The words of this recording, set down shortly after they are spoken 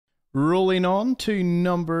Rolling on to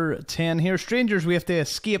number 10 here. Strangers, we have to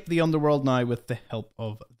escape the underworld now with the help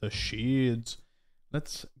of the Shades.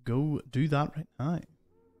 Let's go do that right now.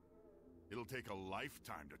 It'll take a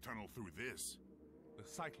lifetime to tunnel through this. The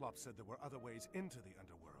Cyclops said there were other ways into the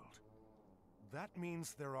underworld. That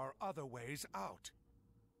means there are other ways out.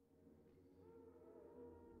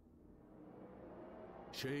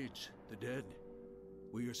 Shades, the dead.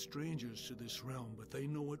 We are strangers to this realm, but they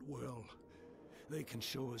know it well. They can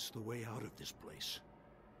show us the way out of this place.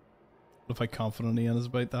 What if I confident Ian is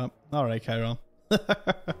about that? Alright, Chiron.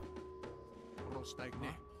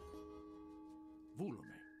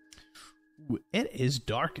 Ooh, it is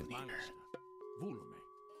dark in here.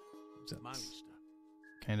 That's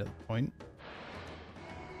kind of the point.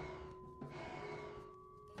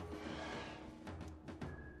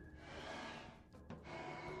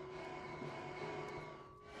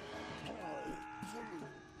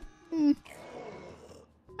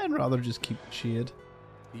 I'd rather just keep the shade.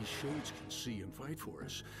 These shades can see and fight for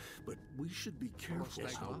us, but we should be careful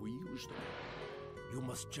how we use them. You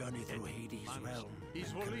must journey through Hades' realm and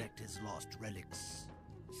collect his lost relics.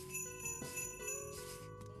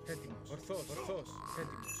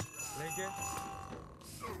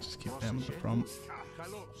 Just keep them at the front.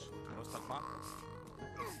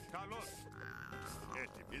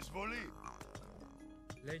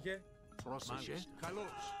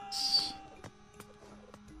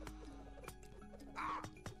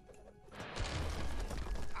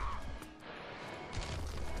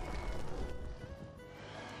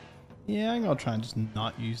 Yeah, I'm gonna try and just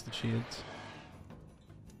not use the shades.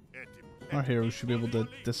 Our heroes should be able to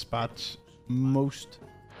dispatch most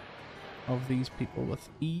of these people with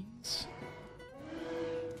ease.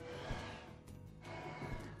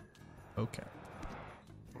 Okay.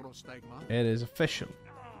 It is official.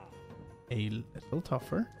 A little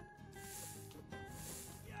tougher.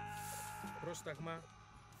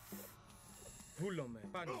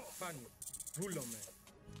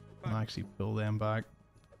 I'll actually pull them back.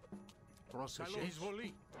 Oh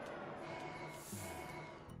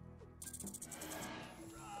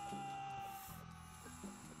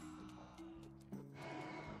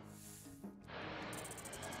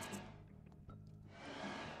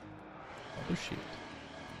shit.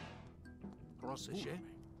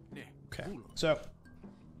 Okay, so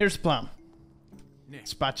here's the plan.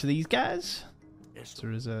 Dispatch these guys. So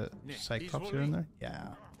there is a Cyclops here in there.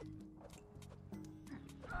 Yeah.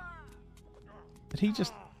 Did he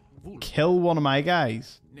just kill one of my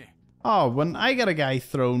guys? Oh, when I get a guy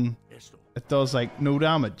thrown, it does like no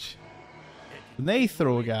damage. When they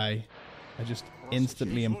throw a guy, I just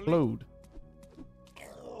instantly implode.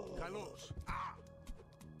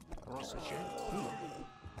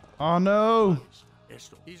 Oh no!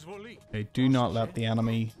 Okay, do not let the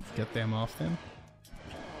enemy get them off then.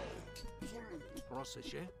 Right,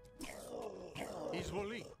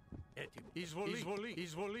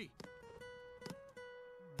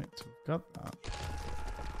 so we've got that.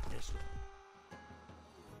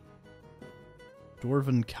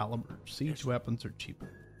 Dwarven caliber. Siege weapons are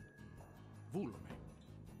cheaper.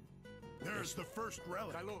 There's the first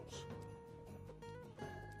relic.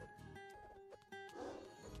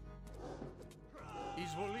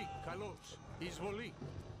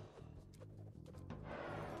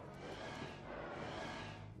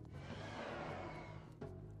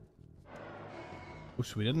 Oh,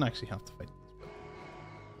 so we didn't actually have to fight this.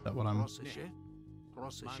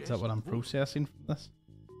 Is that what I'm processing from this?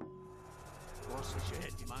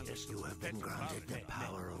 You have been granted the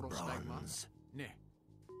power of bronze.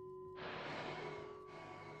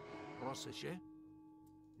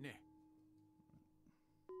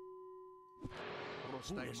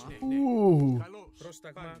 Ooh.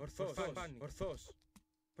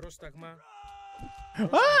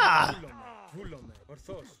 Ah!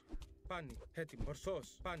 Πάνι, έτοιμο,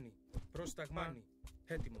 ορθός, πάνι, πρόσταγμάνι,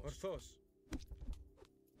 έτοιμο, ορθός.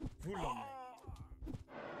 Βούλομαι.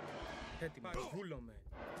 Έτοιμο, βούλομαι.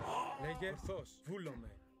 Λέγε, ορθός,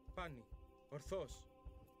 βούλομαι. Πάνι, ορθός.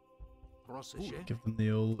 Give them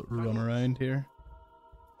the old run around here.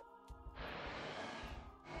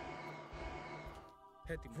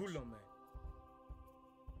 Έτοιμο, βούλομαι.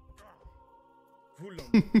 Βούλομαι.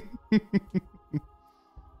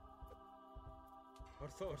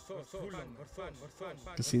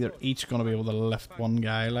 You see, they're each going to be able to lift one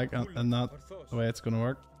guy, like, and that's the way it's going to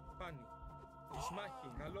work.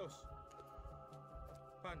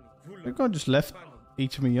 They're going to just lift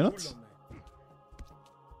each of my units.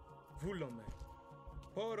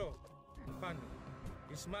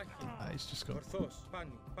 Ah, he's just going to...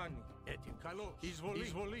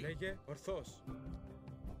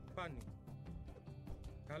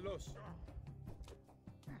 Καλώς.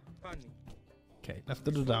 Πάνι. Okay,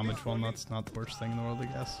 lifted a damage one. That's not the worst thing in the world, I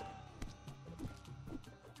guess.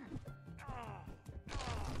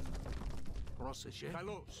 Πρόσεχε.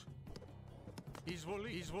 Καλώς.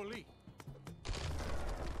 Εισβολή. Εισβολή.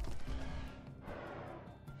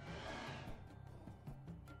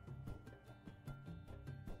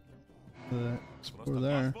 The explore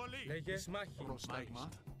there. Λέγε μάχη. Πρόσταγμα.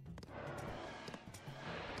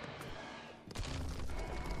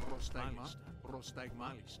 Πρόσταγμα.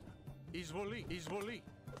 Πρόσταγμα. Εισβολή. Εισβολή.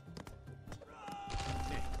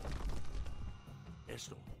 Ναι.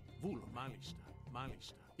 Έστω. Βούλο. Μάλιστα.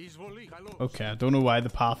 Μάλιστα. Εισβολή. Καλώς. Okay, I don't know why the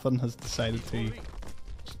Pathan has decided to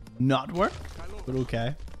not work, but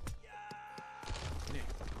okay.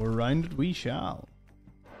 We're rounded, we shall.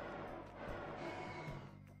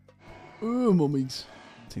 Oh, mummies.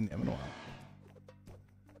 Haven't seen them in a while.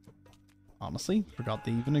 Honestly, forgot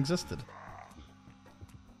they even existed.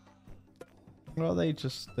 Well, they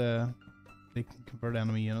just, they can convert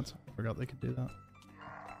enemy units. Forgot they could do that.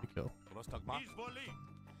 Pretty cool.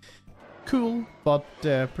 Cool, but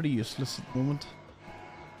pretty useless at the moment.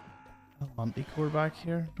 Manticore back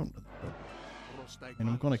here. Don't really know. I mean,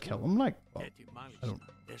 I'm gonna kill him, like, but I don't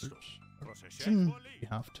know. You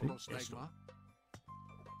have to.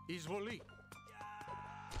 Εισβολή.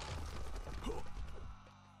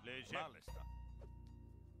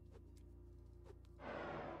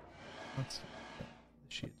 Let's the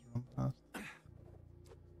shades run past.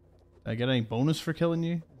 Did I get any bonus for killing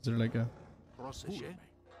you? Is there like a Πρόσεχε.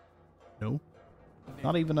 no?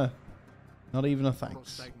 Not even a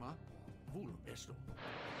thanks. Πρόσταγμα. Βούλο. Έστω.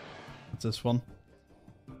 What's this one?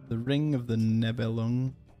 The Ring of the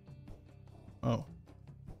Nebelung. Oh.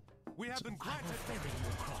 We have been I will granted. ferry you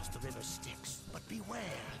across the river Styx, but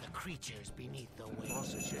beware the creatures beneath the waves.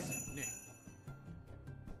 Πρόσεχε. Ναι.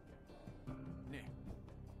 Ναι.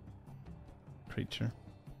 Creature.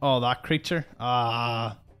 Oh, that creature.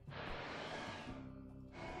 Ah.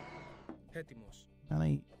 Έτοιμος.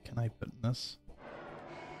 Can I put in this?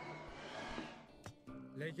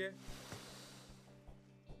 Λέγε.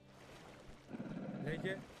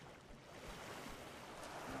 Λέγε.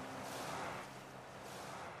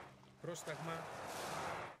 Πρόσταγμα.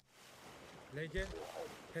 Λέγε.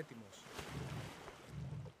 Έτοιμος.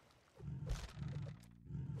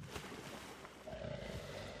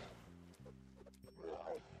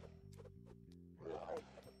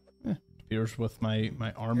 Here's with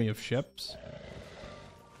my army of ships.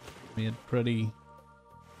 Made pretty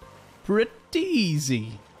easy.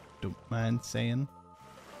 Don't mind saying.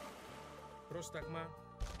 Πρόσταγμα.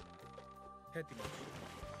 Έτοιμος.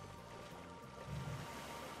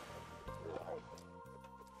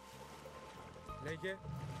 Λέγε.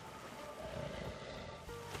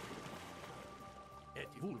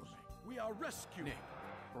 Έτοιμος. We are rescued. Ναι.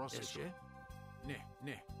 Πρόσεχε. Ναι.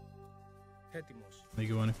 Ναι. Έτοιμος. Can I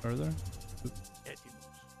go any further? Έτοιμος.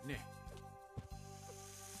 Ναι.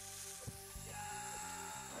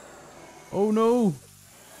 Oh no!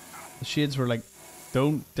 The shades were like,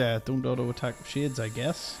 don't auto attack the shades, I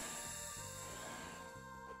guess.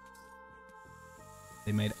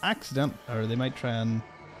 They might accident, or they might try and,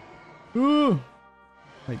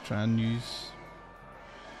 use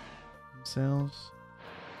themselves.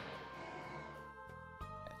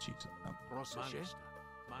 Let's use it now. Πρόσεχε.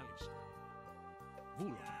 Μάλιστα.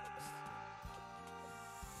 Βούλο.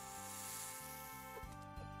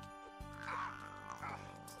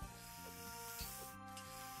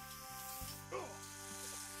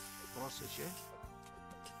 Πρόσεχε.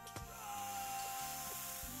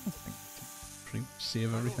 Pretty much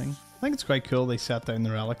save everything. I think it's quite cool they set down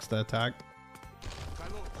the relics to attack.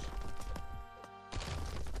 Καλώς.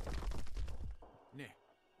 Ναι.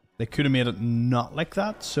 They could have made it not like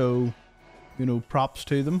that, so, you know, props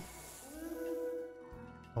to them.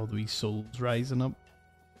 All the wee souls rising up.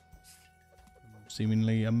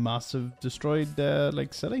 Seemingly a massive destroyed,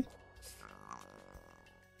 like, city.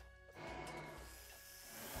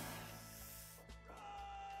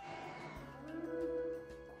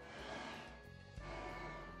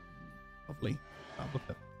 Lovely. That look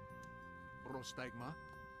at. Πρόσταγμα.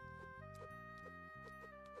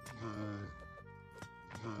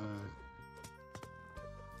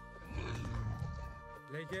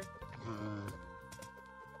 Λέγε.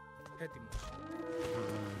 Έτοιμος.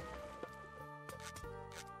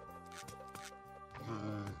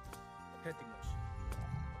 Έτοιμος.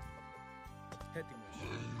 Έτοιμος.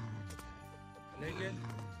 Λέγε.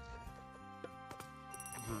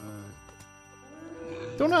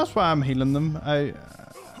 Don't ask why I'm healing them. I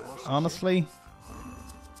honestly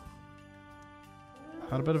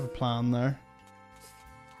had a bit of a plan there.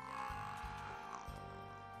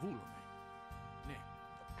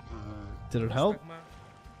 Did it help?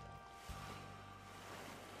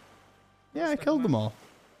 Yeah, I killed them all.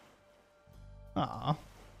 Ah,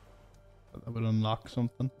 that would unlock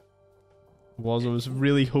something. I was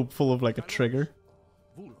really hopeful of like a trigger.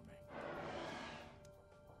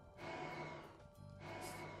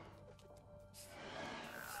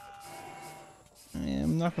 Yeah,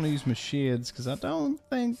 I'm not going to use my shades because I don't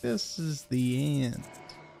think this is the end.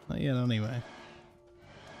 Not yet, anyway.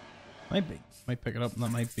 Might be. Might pick it up and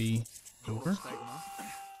that might be over.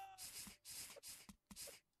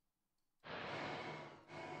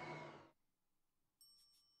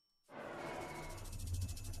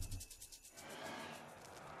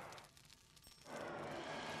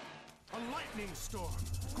 A lightning storm,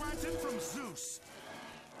 granted from Zeus.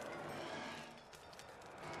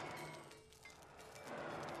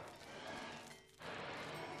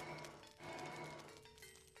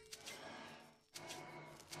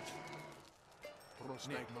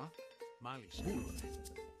 Prostegma, malis,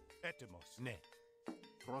 Etymos, ne.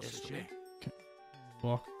 prosege,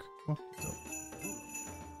 Walk. Walk.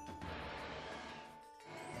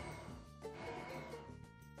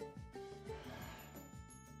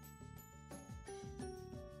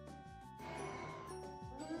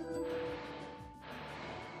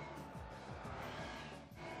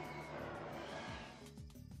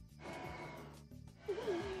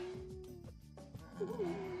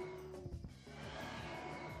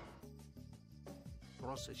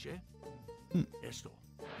 prosege, esto.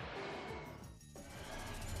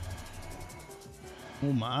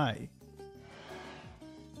 Oh my.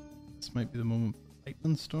 This might be the moment for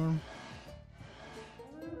lightning storm.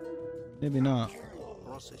 Maybe not.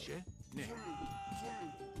 Prosege, ne.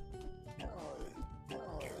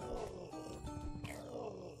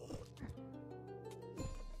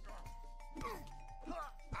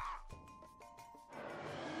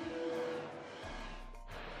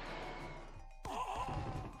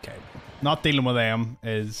 Okay. Not dealing with them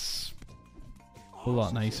is a whole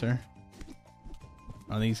lot nicer.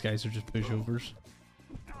 And these guys are just pushovers.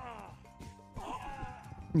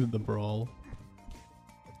 The brawl.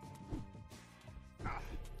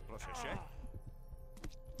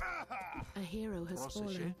 A hero has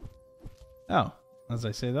fallen. Oh, as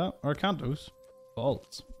I say that, Arcantos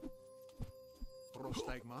falls.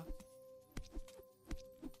 Prostegma,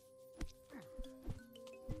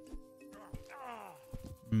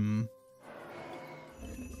 Hmm.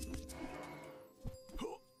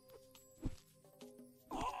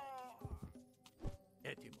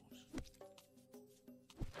 etimos.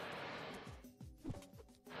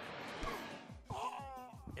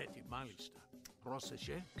 Etimalista,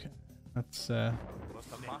 prosege, Okay, let's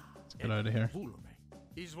get out of here.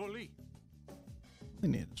 Izvoli. We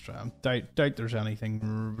need to try. I doubt there's anything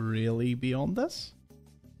really beyond this.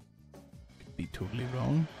 Could be totally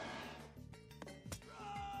wrong.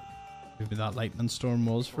 Maybe that lightning storm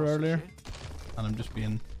was for earlier, and I'm just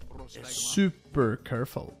being super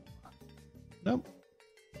careful. Nope.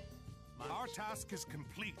 Our task is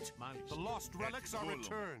complete. The lost relics are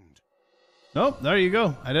returned. Nope, there you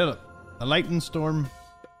go. I did it. The lightning storm.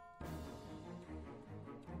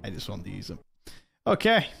 I just wanted to use it.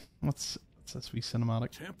 Okay, what's this wee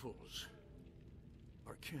cinematic? Temples.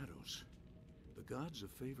 Arcantos. The gods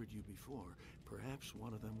have favored you before. Perhaps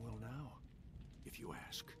one of them will now, if you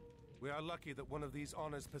ask. We are lucky that one of these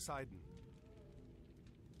honors Poseidon.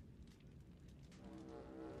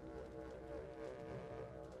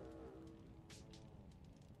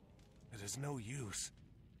 It is no use.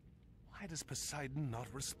 Why does Poseidon not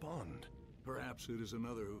respond? Perhaps it is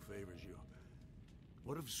another who favors you.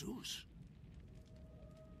 What of Zeus?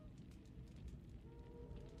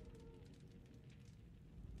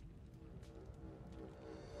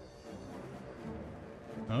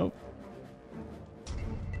 Oh.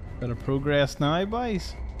 Better progress now,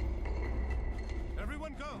 boys.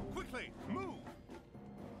 Everyone go, quickly, move!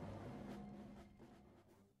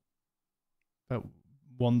 But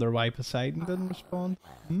wonder why Poseidon didn't respond.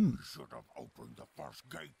 Hmm. Should have opened the first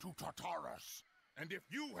gate to Tartarus. And if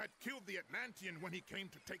you had killed the Atlantean when he came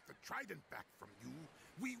to take the Trident back from you,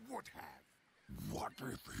 we would have. What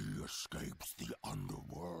if he escapes the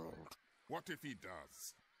underworld? What if he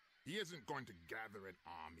does? He isn't going to gather an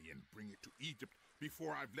army and bring it to Egypt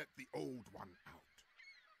before I've let the old one out.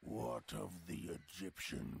 What of the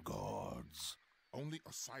Egyptian gods? Only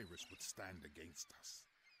Osiris would stand against us.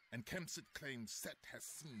 And Kemsit claims Set has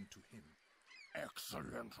seen to him.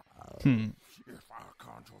 Excellent. If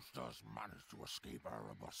Arcantos does manage to escape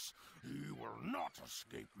Erebus, he will not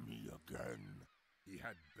escape me again. He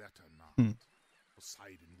had better not.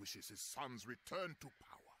 Poseidon wishes his sons return to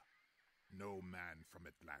power. No man from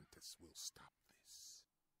Atlantis will stop this.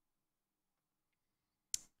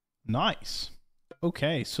 Nice.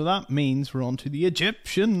 Okay, so that means we're on to the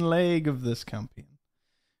Egyptian leg of this campaign.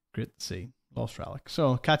 Great to see. Lost Relic.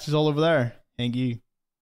 So, catch us all over there. Thank you.